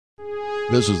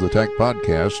This is the Tech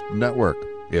Podcast Network.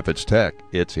 If it's tech,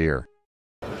 it's here.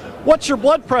 What's your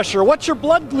blood pressure? What's your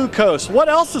blood glucose? What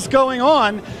else is going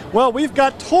on? Well, we've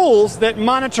got tools that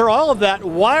monitor all of that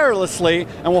wirelessly,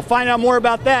 and we'll find out more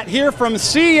about that here from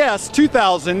CES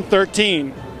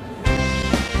 2013.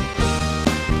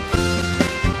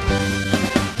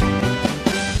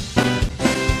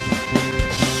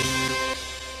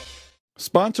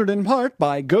 Sponsored in part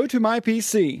by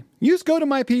GoToMyPC. Use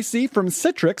GoToMyPC from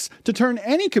Citrix to turn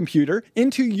any computer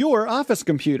into your office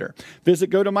computer. Visit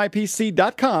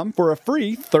GoToMyPC.com for a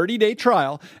free 30-day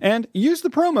trial and use the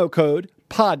promo code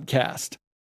PODCAST.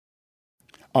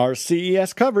 Our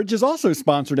CES coverage is also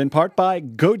sponsored in part by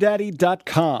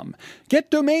GoDaddy.com.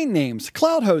 Get domain names,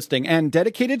 cloud hosting, and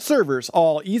dedicated servers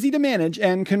all easy to manage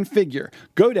and configure.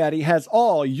 GoDaddy has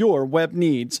all your web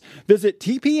needs. Visit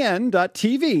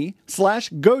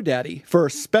TPN.TV/GoDaddy for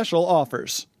special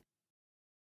offers.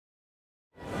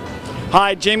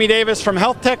 Hi, Jamie Davis from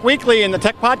Health Tech Weekly and the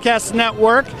Tech Podcast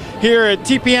Network here at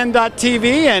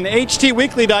TPN.TV and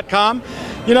HTWeekly.com.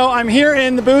 You know, I'm here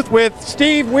in the booth with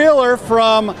Steve Wheeler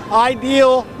from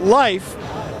Ideal Life.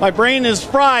 My brain is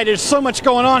fried. There's so much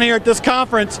going on here at this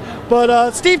conference.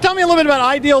 But Steve, tell me a little bit about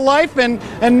Ideal Life and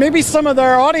maybe some of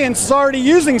their audience is already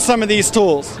using some of these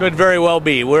tools. Could very well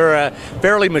be. We're a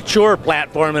fairly mature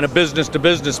platform in a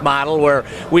business-to-business model where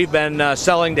we've been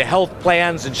selling to health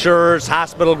plans, insurers,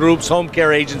 hospital groups, home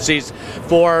care agencies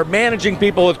for managing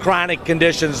people with chronic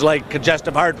conditions like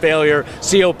congestive heart failure,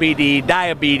 COPD,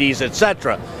 diabetes,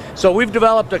 etc. So we've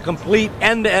developed a complete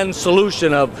end-to-end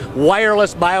solution of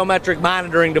wireless biometric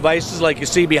monitoring devices like you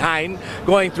see behind,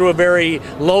 going through a very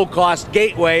low-cost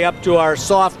gateway up to our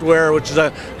software, which is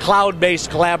a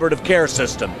cloud-based collaborative care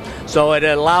system. So it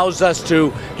allows us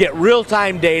to get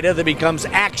real-time data that becomes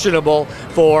actionable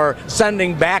for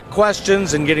sending back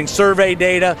questions and getting survey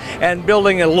data and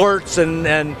building alerts and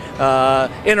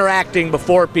interacting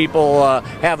before people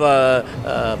have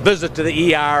a visit to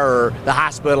the ER or the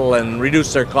hospital and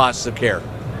reduce their costs of care.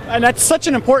 And that's such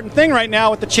an important thing right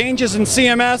now with the changes in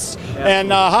CMS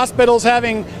and hospitals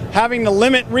having to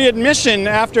limit readmission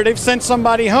after they've sent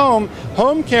somebody home.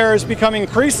 Home care is becoming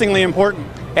increasingly important.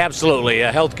 Absolutely.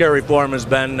 Healthcare reform has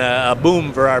been a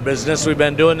boom for our business. We've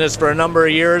been doing this for a number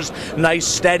of years, nice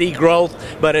steady growth,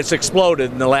 but it's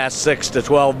exploded in the last 6 to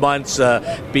 12 months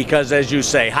because, as you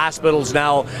say, hospitals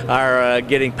now are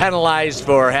getting penalized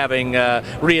for having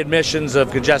readmissions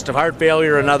of congestive heart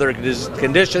failure and other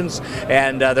conditions,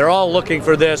 and they're all looking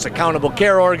for this, accountable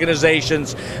care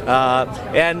organizations,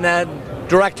 and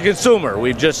direct-to-consumer.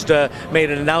 We've just made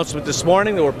an announcement this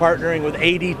morning that we're partnering with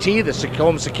ADT, the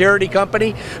home security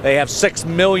company. They have 6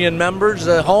 million members,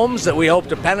 homes that we hope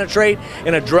to penetrate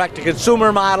in a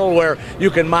direct-to-consumer model where you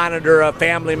can monitor a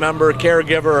family member, a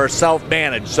caregiver, or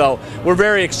self-manage. So we're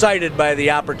very excited by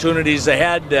the opportunities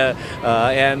ahead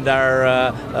and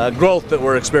our growth that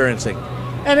we're experiencing.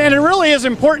 And it really is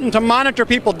important to monitor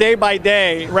people day by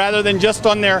day rather than just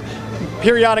on their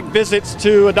periodic visits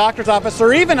to a doctor's office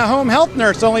or even a home health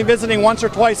nurse only visiting once or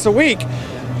twice a week.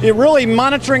 Really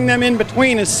monitoring them in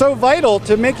between is so vital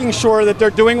to making sure that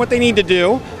they're doing what they need to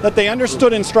do, that they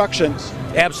understood instructions.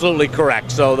 Absolutely correct.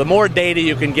 So the more data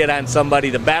you can get on somebody,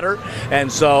 the better.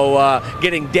 And so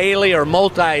getting daily or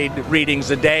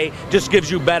multi-readings a day just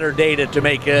gives you better data to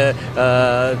make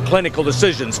clinical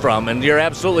decisions from. And you're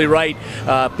absolutely right.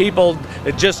 People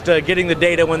just getting the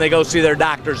data when they go see their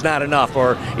doctor is not enough,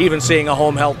 or even seeing a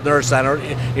home health nurse on a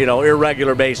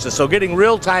irregular basis. So getting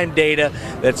real-time data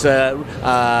that's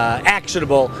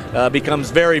actionable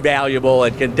becomes very valuable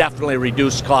and can definitely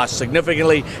reduce costs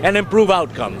significantly and improve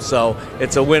outcomes. So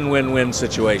it's a win-win-win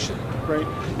situation. Great.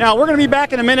 Now, we're going to be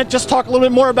back in a minute, just talk a little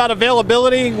bit more about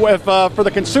availability with, for the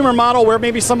consumer model, where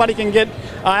maybe somebody can get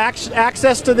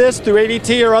access to this through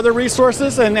ADT or other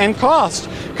resources, and cost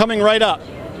coming right up.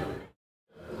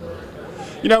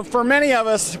 You know, for many of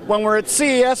us, when we're at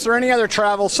CES or any other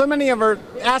travel, so many of our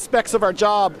aspects of our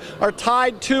job are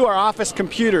tied to our office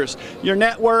computers. Your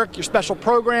network, your special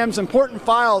programs, important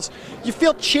files. You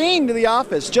feel chained to the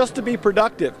office just to be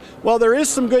productive. Well, there is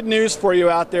some good news for you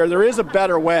out there. There is a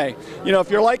better way. You know, if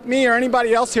you're like me or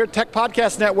anybody else here at Tech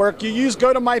Podcast Network, you use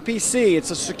GoToMyPC. It's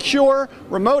a secure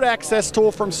remote access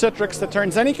tool from Citrix that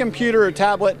turns any computer or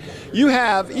tablet you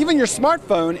have, even your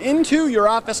smartphone, into your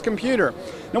office computer.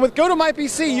 Now with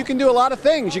GoToMyPC, you can do a lot of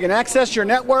things. You can access your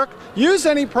network, use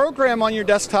any program on your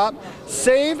desktop,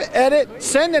 save, edit,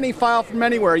 send any file from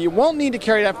anywhere. You won't need to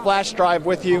carry that flash drive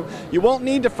with you. You won't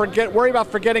need to worry about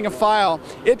forgetting a file.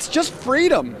 It's just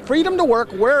freedom. Freedom to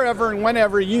work wherever and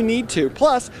whenever you need to.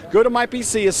 Plus,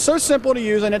 GoToMyPC is so simple to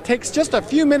use and it takes just a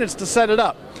few minutes to set it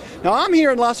up. Now I'm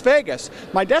here in Las Vegas.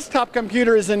 My desktop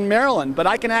computer is in Maryland, but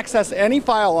I can access any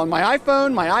file on my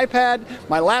iPhone, my iPad,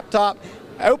 my laptop,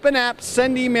 open apps,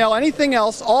 send email, anything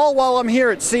else, all while I'm here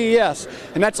at CES.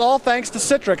 And that's all thanks to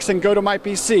Citrix and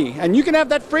GoToMyPC. And you can have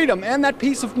that freedom and that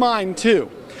peace of mind too.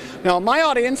 Now, my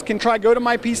audience can try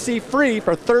GoToMyPC free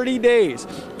for 30 days.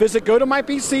 Visit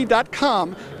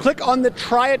GoToMyPC.com, click on the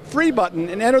Try It Free button,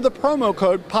 and enter the promo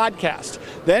code PODCAST.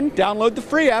 Then download the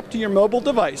free app to your mobile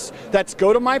device. That's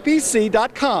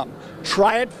GoToMyPC.com.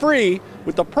 Try it free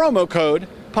with the promo code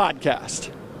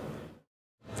PODCAST.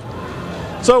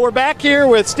 So we're back here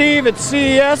with Steve at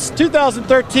CES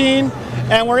 2013,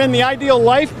 and we're in the Ideal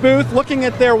Life booth looking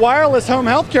at their wireless home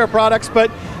healthcare products,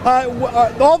 but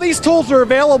all these tools are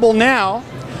available now.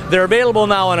 They're available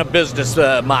now on a business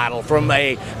model from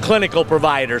a clinical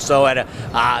provider. So at a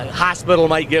hospital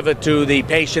might give it to the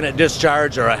patient at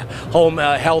discharge, or a home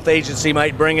health agency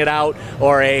might bring it out,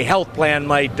 or a health plan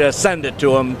might send it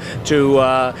to them to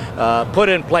put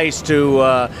in place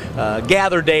to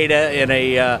gather data in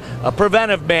a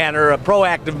preventive manner, a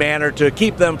proactive manner, to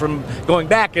keep them from going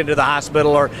back into the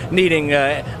hospital or needing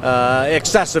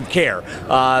excessive care.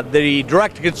 The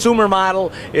direct-to-consumer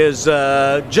model is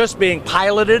just being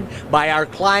piloted by our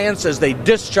clients as they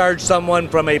discharge someone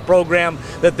from a program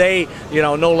that they,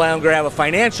 no longer have a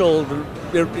financial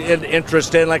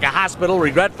interest in. Like a hospital,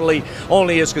 regretfully,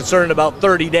 only is concerned about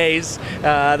 30 days.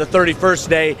 The 31st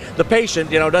day, the patient,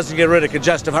 doesn't get rid of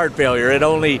congestive heart failure. It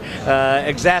only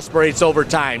exacerbates over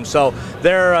time. So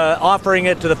they're offering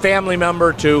it to the family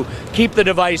member to keep the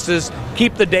devices,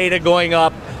 keep the data going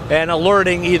up, and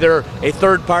alerting either a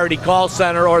third-party call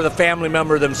center or the family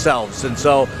member themselves. And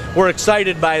so we're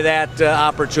excited by that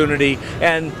opportunity,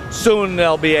 and soon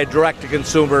there'll be a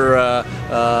direct-to-consumer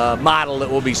model that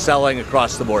we'll be selling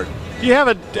across the board. Do you have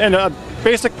a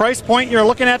basic price point you're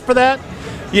looking at for that?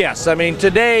 Yes, I mean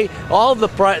today all of the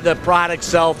products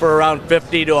sell for around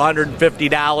 $50 to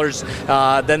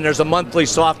 $150. Then there's a monthly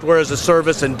software as a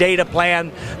service and data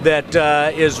plan that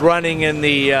is running in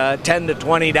the $10 to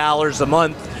 $20 a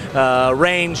month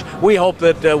range. We hope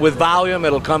that with volume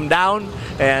it'll come down,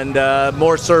 and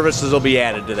more services will be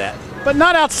added to that. But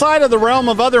not outside of the realm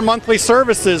of other monthly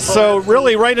services, so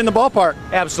really right in the ballpark.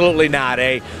 Absolutely not.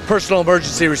 A personal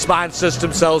emergency response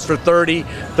system sells for $30,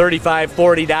 $35,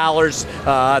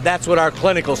 $40. That's what our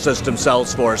clinical system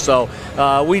sells for. So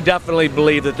we definitely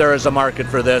believe that there is a market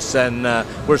for this, and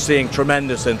we're seeing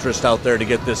tremendous interest out there to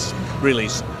get this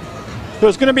released.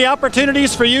 There's going to be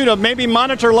opportunities for you to maybe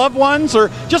monitor loved ones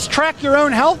or just track your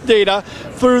own health data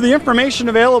through the information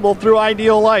available through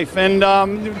Ideal Life. And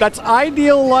that's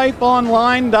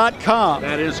ideallifeonline.com.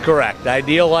 That is correct,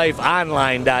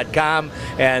 ideallifeonline.com.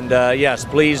 And yes,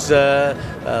 please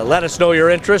let us know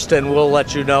your interest, and we'll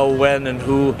let you know when and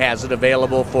who has it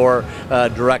available for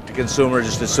direct-to-consumer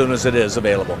just as soon as it is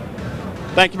available.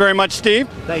 Thank you very much, Steve.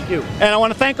 Thank you. And I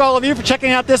want to thank all of you for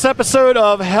checking out this episode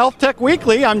of Health Tech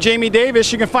Weekly. I'm Jamie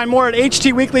Davis. You can find more at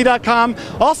htweekly.com,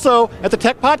 also at the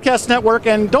Tech Podcast Network.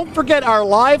 And don't forget our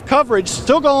live coverage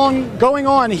still going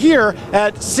on here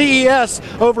at CES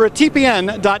over at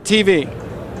TPN.TV.